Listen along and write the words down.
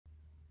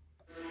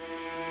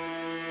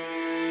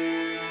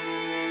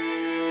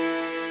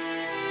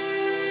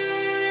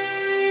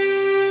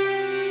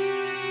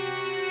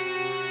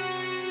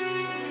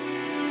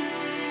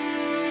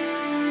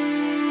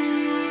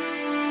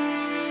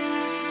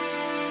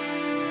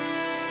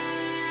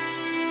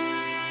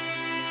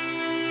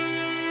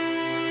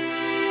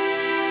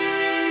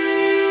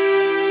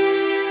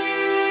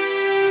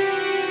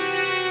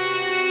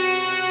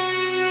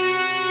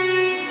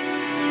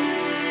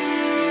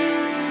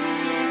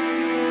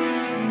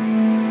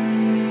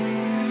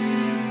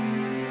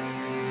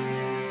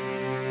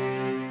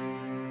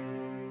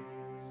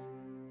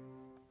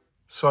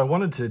So I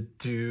wanted to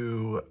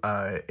do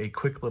a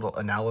quick little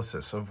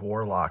analysis of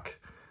Worlock,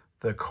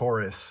 the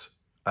chorus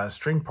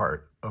string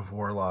part of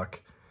Worlock.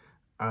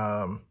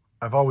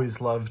 I've always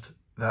loved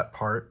that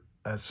part,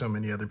 as so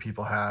many other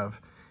people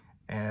have,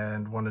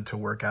 and wanted to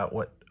work out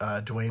what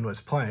Dwayne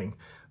was playing.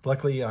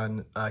 Luckily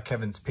on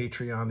Kevin's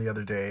Patreon the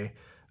other day,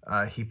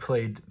 he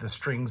played the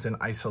strings in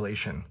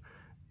isolation.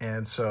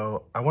 And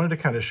so I wanted to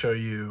kind of show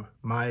you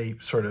my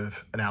sort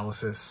of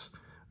analysis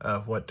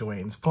of what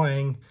Dwayne's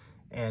playing,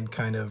 and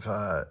kind of,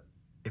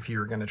 if you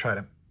were going to try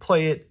to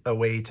play it, a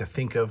way to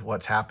think of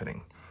what's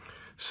happening.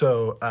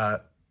 So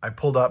I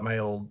pulled out my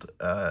old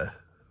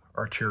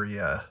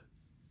Arturia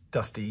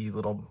dusty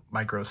little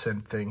micro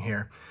synth thing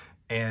here,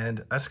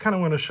 and I just kind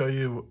of want to show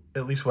you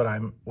at least what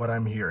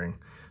I'm hearing.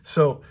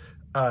 So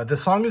the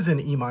song is in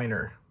E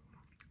minor,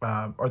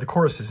 or the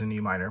chorus is in E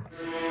minor,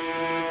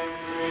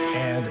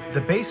 and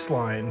the bass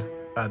line,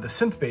 the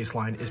synth bass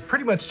line, is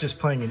pretty much just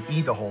playing in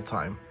E the whole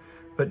time.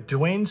 But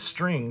Dwayne's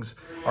strings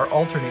are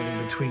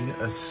alternating between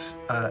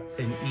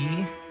an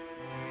E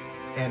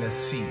and a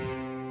C,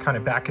 kind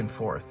of back and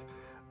forth,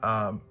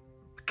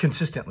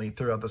 consistently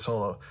throughout the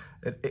solo.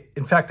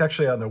 In fact,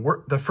 actually on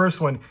the first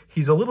one,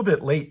 he's a little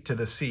bit late to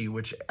the C,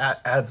 which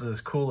adds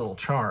this cool little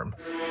charm.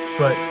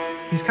 But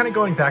he's kind of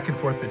going back and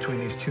forth between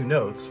these two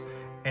notes.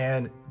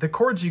 And the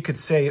chords you could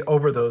say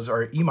over those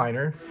are E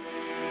minor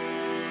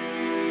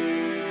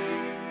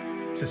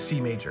to C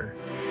major.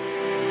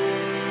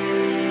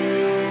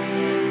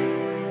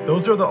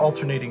 Those are the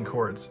alternating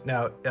chords.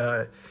 Now,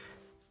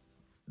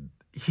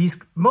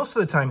 most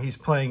of the time he's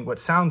playing what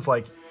sounds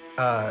like,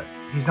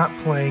 he's not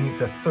playing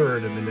the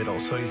third in the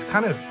middle, so he's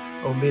kind of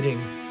omitting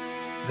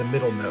the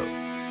middle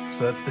note.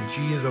 So that's the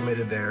G is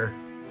omitted there,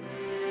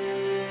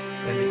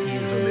 and the E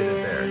is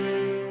omitted there.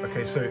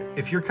 Okay, so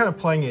if you're kind of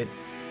playing it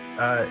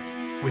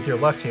with your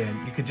left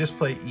hand, you could just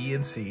play E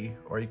and C,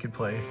 or you could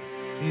play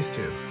these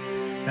two.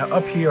 Now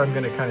up here, I'm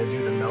gonna kind of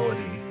do the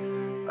melody.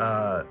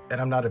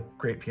 And I'm not a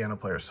great piano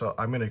player, so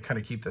I'm going to kind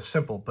of keep this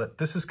simple, but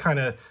this is kind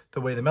of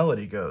the way the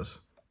melody goes.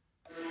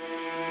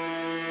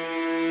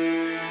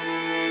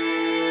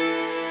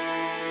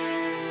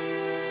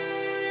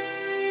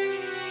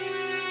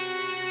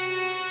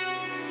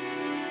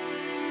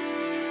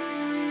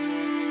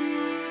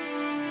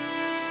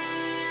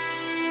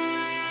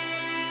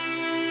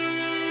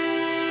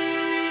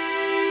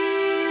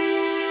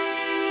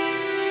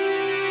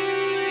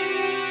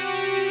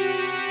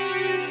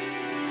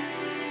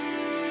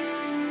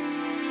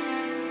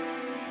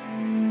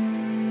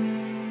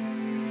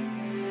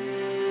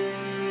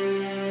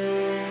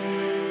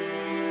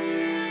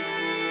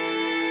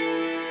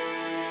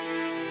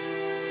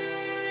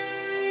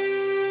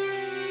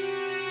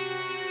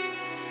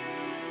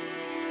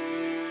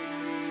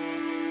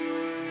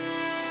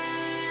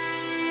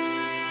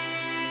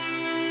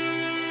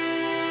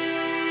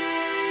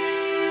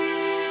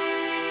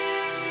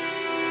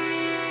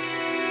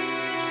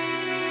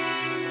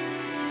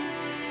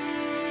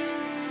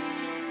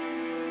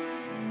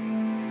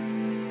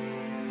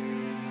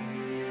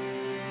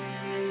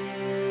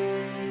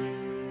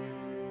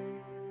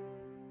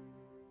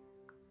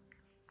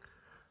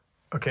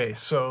 Okay,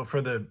 so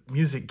for the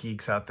music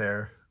geeks out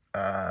there,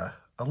 a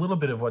little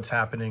bit of what's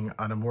happening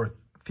on a more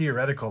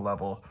theoretical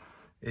level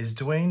is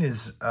Dwayne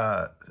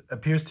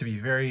appears to be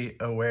very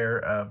aware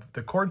of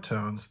the chord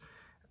tones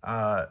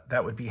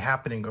that would be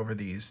happening over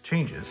these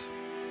changes.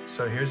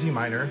 So here's E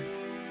minor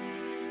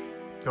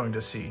going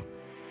to C.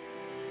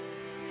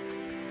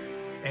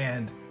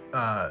 And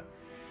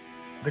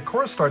the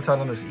chorus starts out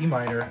on this E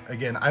minor.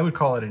 Again, I would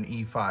call it an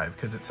E5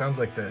 because it sounds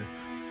like the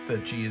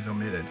G is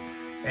omitted.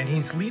 And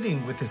he's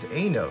leading with his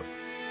A note,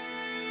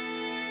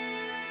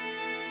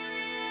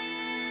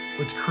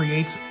 which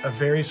creates a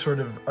very sort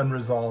of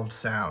unresolved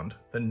sound.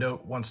 The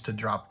note wants to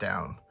drop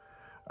down.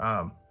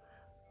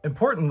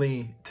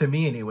 Importantly, to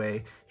me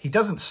anyway, he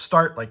doesn't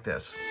start like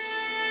this.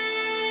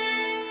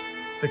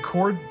 The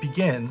chord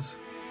begins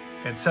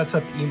and sets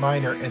up E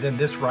minor, and then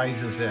this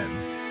rises in.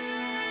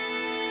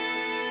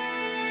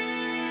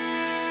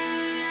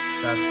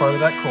 That's part of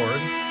that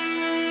chord.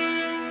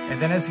 And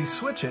then as he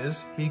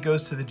switches, he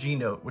goes to the G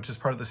note, which is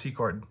part of the C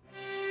chord.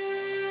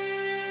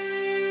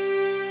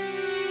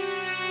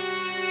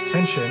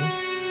 Tension.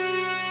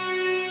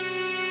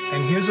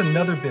 And here's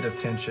another bit of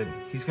tension.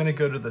 He's going to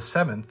go to the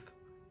 7th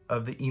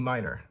of the E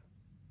minor.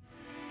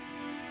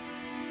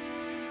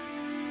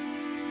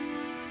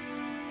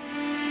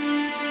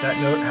 That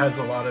note has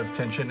a lot of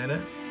tension in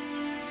it,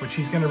 which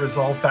he's going to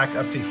resolve back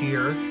up to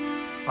here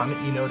on the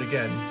E note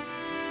again.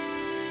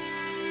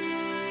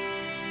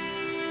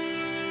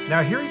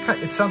 Now here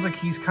it sounds like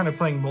he's kind of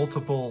playing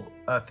multiple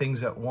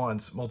things at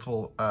once,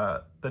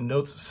 the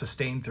notes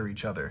sustain through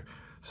each other.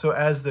 So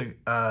as the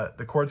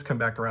chords come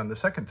back around the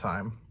second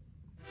time,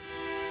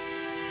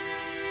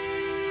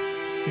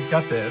 he's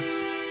got this,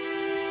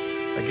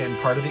 again,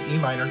 part of the E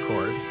minor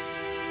chord.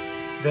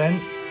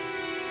 Then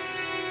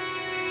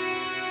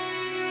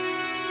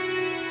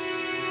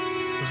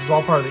this is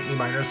all part of the E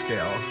minor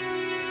scale.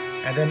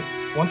 And then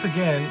once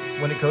again,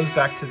 when it goes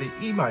back to the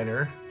E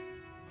minor,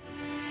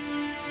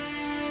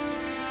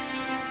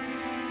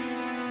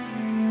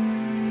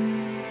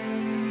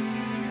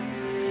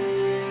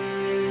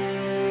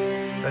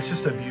 That's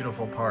just a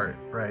beautiful part,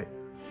 right?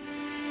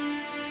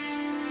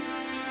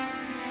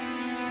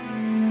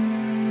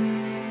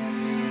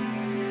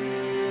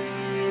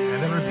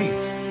 And then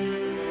repeats.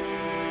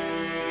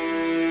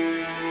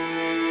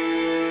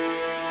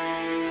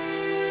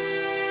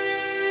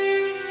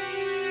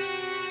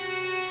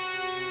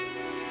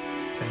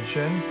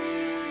 Tension,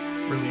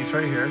 release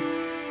right here.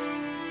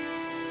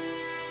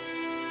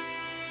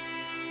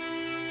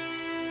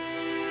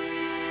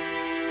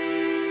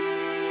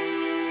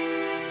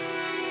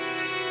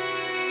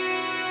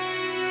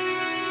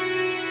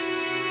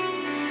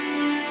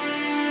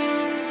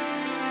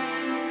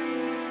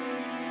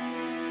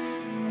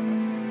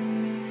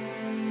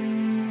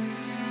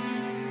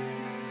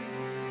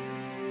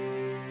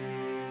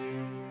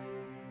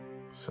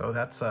 So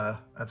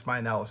that's my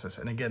analysis.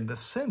 And again, the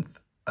synth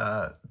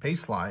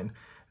bass line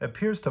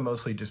appears to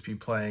mostly just be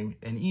playing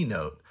an E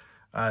note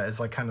as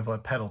like kind of a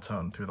pedal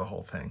tone through the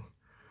whole thing.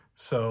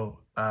 So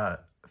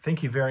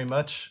thank you very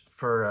much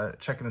for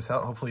checking this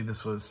out. Hopefully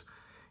this was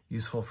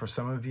useful for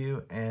some of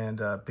you,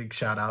 and big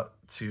shout out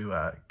to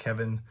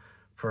Kevin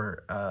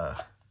for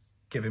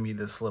giving me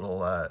this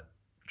little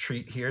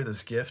treat here,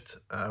 this gift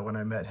when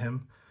I met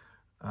him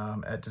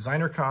at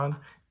DesignerCon.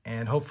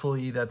 And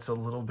hopefully that's a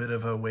little bit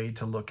of a way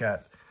to look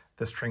at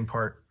the string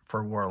part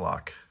for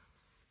Worlock.